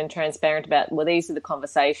open and transparent about, well, these are the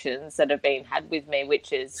conversations that have been had with me,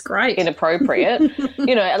 which is great. Inappropriate.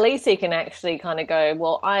 At least he can actually kind of go,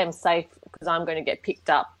 well, I am safe because I'm going to get picked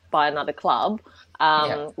up by another club,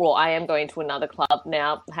 or I am going to another club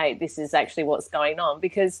now. Hey, this is actually what's going on,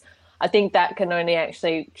 because I think that can only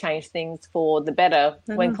actually change things for the better.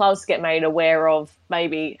 Mm-hmm. When clubs get made aware of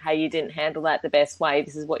maybe, hey, you didn't handle that the best way,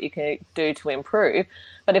 this is what you can do to improve.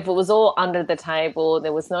 But if it was all under the table,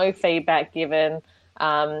 there was no feedback given,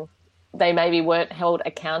 they maybe weren't held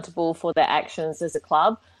accountable for their actions as a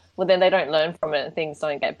club, well, then they don't learn from it and things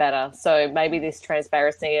don't get better. So maybe this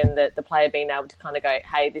transparency and the player being able to kind of go,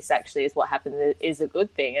 hey, this actually is what happened, is a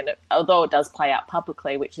good thing. And although it does play out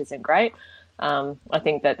publicly, which isn't great, I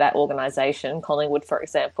think that organisation, Collingwood, for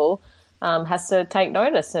example, has to take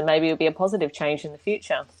notice, and maybe it'll be a positive change in the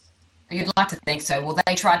future. You'd like to think so. Well,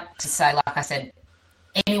 they tried to say, like I said,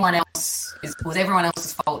 anyone else was everyone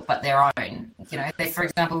else's fault but their own. They, for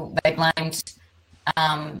example, they blamed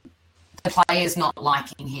the players not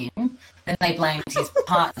liking him, then they blamed his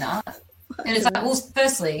partner, and it's like, well,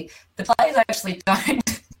 firstly, the players actually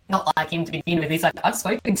don't not like him to begin with. He's like, I've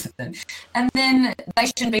spoken to them, and then they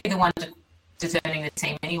shouldn't be the one determining the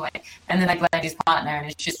team anyway. And then they blamed his partner, and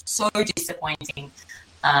it's just so disappointing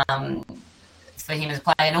for him as a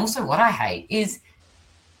player. And also, what I hate is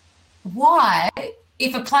why,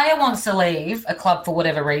 if a player wants to leave a club for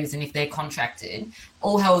whatever reason, if they're contracted,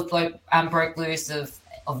 all hell broke loose of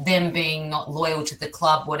them being not loyal to the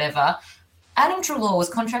club, whatever. Adam Treloar was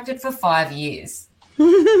contracted for 5 years.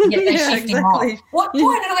 Yet they shift him off. What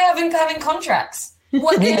point are they having contracts?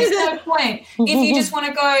 There's no point. If you just want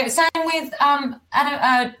to go, same with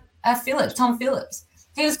Tom Phillips.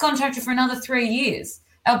 He was contracted for another 3 years,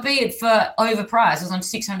 albeit for overpriced. It was on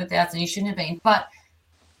 $600,000. He shouldn't have been. But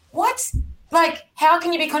what? Like, how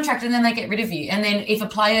can you be contracted and then they get rid of you? And then if a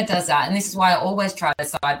player does that, and this is why I always try to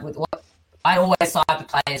side with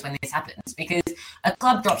players when this happens, because a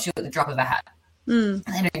club drops you at the drop of a hat. They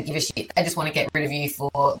don't give a shit. They just want to get rid of you for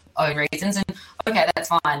own reasons. And okay, that's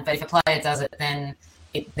fine. But if a player does it, then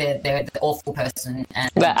they're the awful person.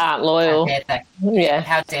 And they aren't loyal.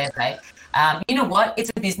 How dare they? You know what?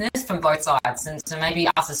 It's a business from both sides. And so maybe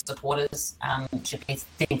us as supporters should be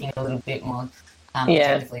thinking a little bit more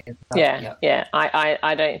objectively. Yeah.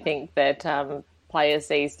 I don't think that players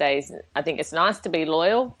these days, I think it's nice to be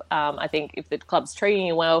loyal. I think if the club's treating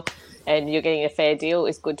you well and you're getting a fair deal,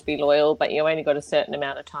 it's good to be loyal, but you only got a certain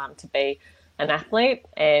amount of time to be an athlete,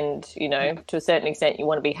 and to a certain extent you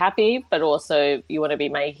want to be happy, but also you want to be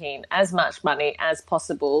making as much money as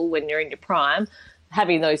possible when you're in your prime,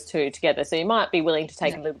 having those two together. So you might be willing to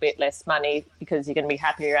take a little bit less money because you're going to be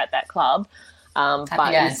happier at that club,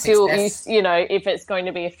 but you still, if it's going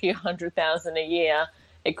to be a few $100,000 a year,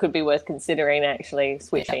 it could be worth considering actually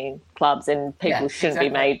switching clubs, and people shouldn't be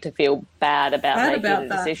made to feel bad about making a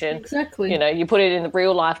decision. Exactly. You put it in the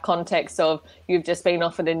real life context of you've just been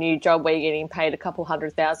offered a new job where you're getting paid a couple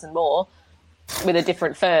 $100,000 more with a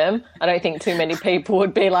different firm. I don't think too many people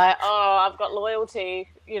would be like, oh, I've got loyalty,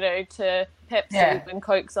 to Pepsi when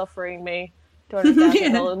Coke's offering me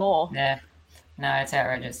 $200,000 more. Yeah. No, it's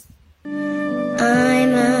outrageous.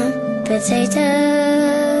 I'm a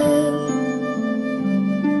potato.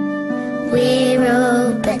 We're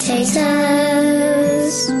all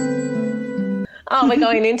potatoes. Oh, we're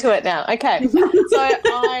going into it now. Okay. So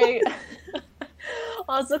I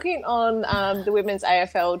was looking on the Women's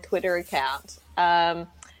AFL Twitter account, and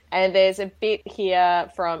there's a bit here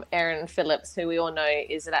from Erin Phillips, who we all know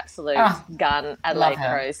is an absolute gun Adelaide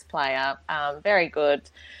Crows player. Very good.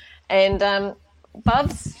 And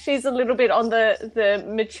Bubs, she's a little bit on the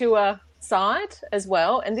mature side as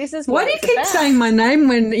well, and this is why do you keep saying my name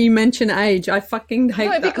when you mention age? I fucking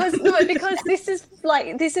hate that. Because this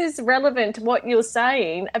is relevant to what you're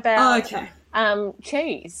saying about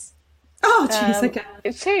cheese. Oh, cheese, okay.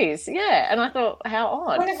 Cheese, yeah. And I thought, how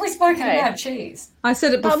odd. When have we spoken about cheese? I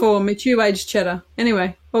said it before, mature age cheddar.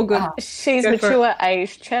 Anyway, all good. She's mature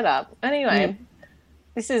age cheddar. Anyway,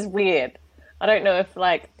 this is weird. I don't know if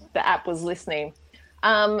the app was listening.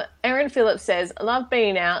 Erin Phillips says, I love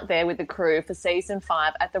being out there with the crew for season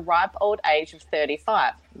 5 at the ripe old age of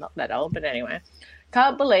 35. Not that old, but anyway.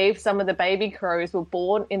 Can't believe some of the baby crows were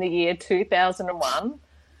born in the year 2001.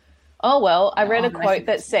 Oh, well, I read a quote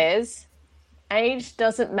that says, age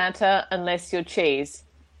doesn't matter unless you're cheese.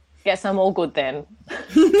 Guess I'm all good then.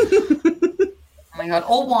 Oh my God,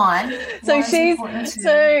 or wine. So she's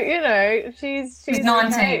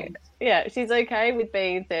 19. Okay. Yeah, she's okay with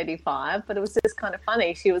being 35, but it was just kind of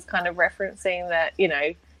funny. She was kind of referencing that, you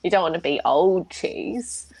don't want to be old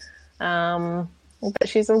cheese. But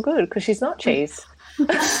she's all good because she's not cheese.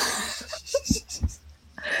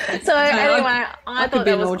 So anyway, I thought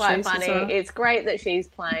that was quite funny. It's great that she's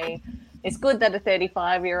playing. It's good that a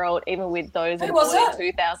 35-year-old, even with those in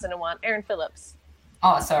 2001, Erin Phillips.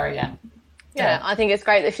 Oh, sorry, yeah. Yeah, I think it's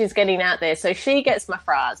great that she's getting out there. So she gets my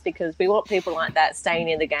fries because we want people like that staying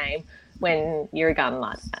in the game when you're a gun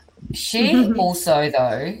like that. She also,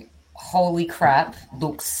 though, holy crap,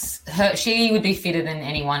 she would be fitter than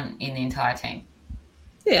anyone in the entire team.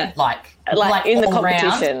 Yeah. Like in the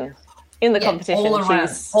competition. Around. In the competition.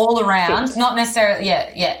 All around. Not necessarily,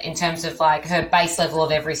 in terms of like her base level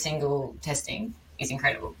of every single testing is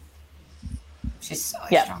incredible. She's so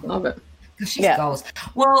strong. Love it. She's goals.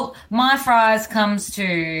 Well, my fries comes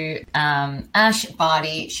to Ash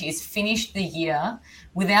Barty. She's finished the year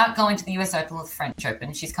without going to the US Open or the French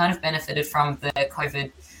Open. She's kind of benefited from the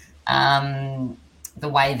COVID, the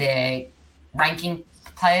way they're ranking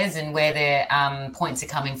players and where their points are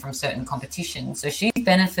coming from certain competitions. So she's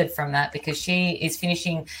benefited from that because she is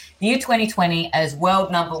finishing the year 2020 as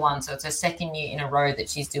world number 1. So it's her second year in a row that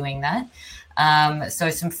she's doing that. So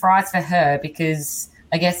some fries for her because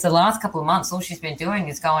I guess the last couple of months, all she's been doing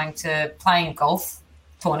is going to playing golf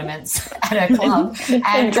tournaments at her club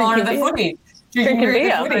and going to the footy. Drinking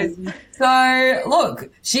beer. So look,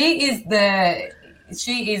 she is the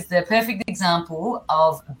perfect example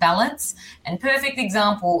of balance and perfect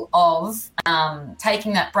example of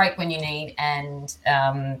taking that break when you need and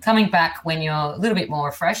coming back when you're a little bit more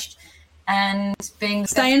refreshed and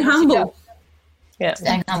staying humble. Yeah,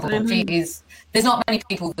 staying humble. There's not many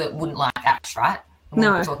people that wouldn't like Ash, right? We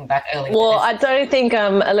were talking back earlier. Well, I don't think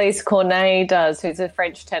Elise Cornet does, who's a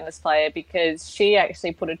French tennis player, because she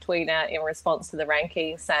actually put a tweet out in response to the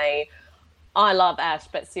ranking saying, I love Ash,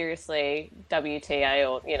 but seriously, WTA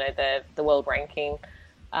or, the world ranking.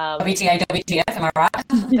 WTF, am I right?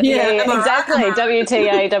 Yeah, exactly.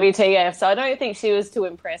 WTA, WTF. So I don't think she was too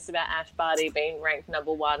impressed about Ash Barty being ranked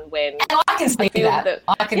number 1 when... And I can see that.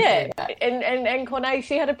 I can see that. And Cornet,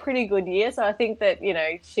 she had a pretty good year, so I think that,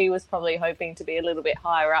 she was probably hoping to be a little bit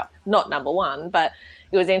higher up. Not number 1, but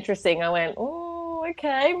it was interesting. I went, oh,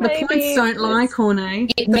 okay, maybe... The points don't lie,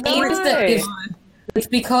 Cornet. It means that it's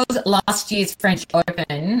because last year's French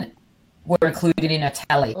Open were included in a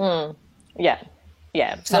tally.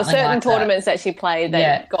 Yeah, there were certain tournaments that she played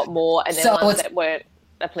that got more and then ones that weren't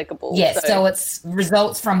applicable. Yeah, so it's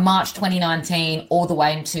results from March 2019 all the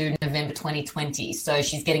way into November 2020. So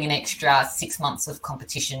she's getting an extra 6 months of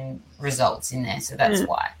competition results in there. So that's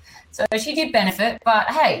why. So she did benefit, but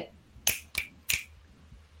hey,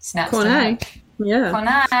 snaps to her. Yeah.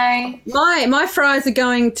 Cornet. My fries are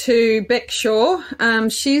going to Beck Shaw.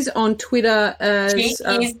 She's on Twitter as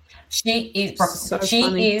she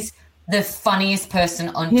is the funniest person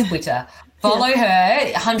on Twitter. Follow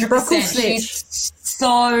her 100%. She's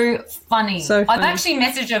so funny. I've actually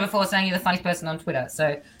messaged her before saying you're the funniest person on Twitter.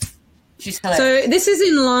 So she's hilarious. So this is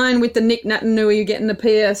in line with the Nick Natanui getting the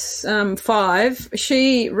PS5.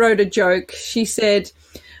 She wrote a joke. She said,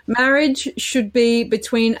 marriage should be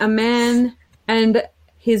between a man and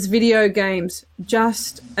his video games,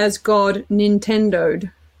 just as God Nintendo'd.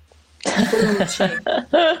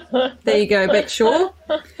 There you go, Beck Shaw.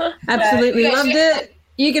 Absolutely loved it.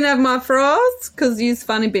 You can have my fries because you's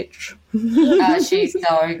funny bitch. She's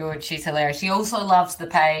so good. She's hilarious. She also loves the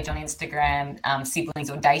page on Instagram, Siblings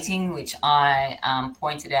or Dating, which I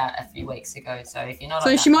pointed out a few weeks ago. So if you're not,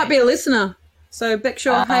 so she might be a listener. So Beck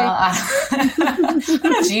Shaw, hey. I don't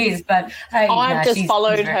know if she is, but hey, I've just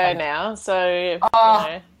followed her now. So if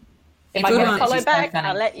I get followed back,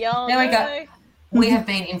 I'll let y'all know. There we go. We have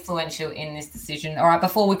been influential in this decision. All right,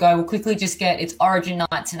 before we go, we'll quickly just it's Origin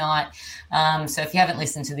night tonight. So if you haven't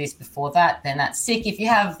listened to this before that, then that's sick. If you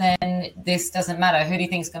have, then this doesn't matter. Who do you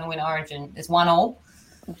think is going to win Origin? There's 1-1.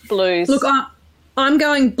 Blues. Look, I'm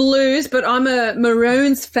going Blues, but I'm a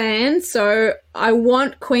Maroons fan, so I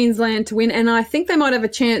want Queensland to win, and I think they might have a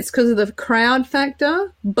chance because of the crowd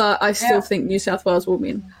factor, but I still think New South Wales will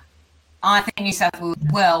win. I think New South Wales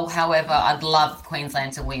will. However, I'd love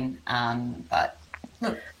Queensland to win, but...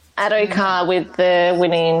 Look, Addo-Carr with the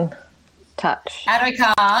winning touch.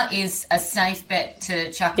 Addo-Carr is a safe bet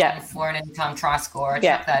to chuck in for an anytime try scorer.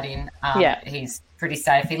 Chuck that in. He's pretty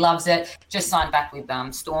safe. He loves it. Just signed back with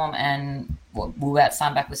Storm and we're about to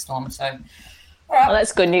sign back with Storm. So, All right. Well,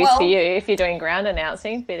 that's good news Well, for you. If you're doing ground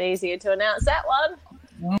announcing, a bit easier to announce that one.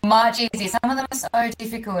 Much easier. Some of them are so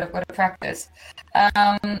difficult. I've got to practice.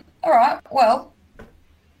 All right. Well,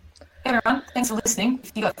 everyone, thanks for listening.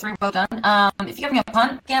 If you got 3, well done. If you're having a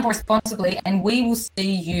punt, gamble responsibly, and we will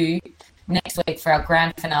see you next week for our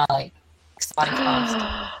grand finale. Exciting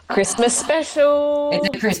times. Christmas special. It's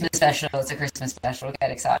a Christmas special.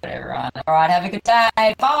 Get excited, everyone. All right. Have a good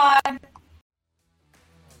day. Bye.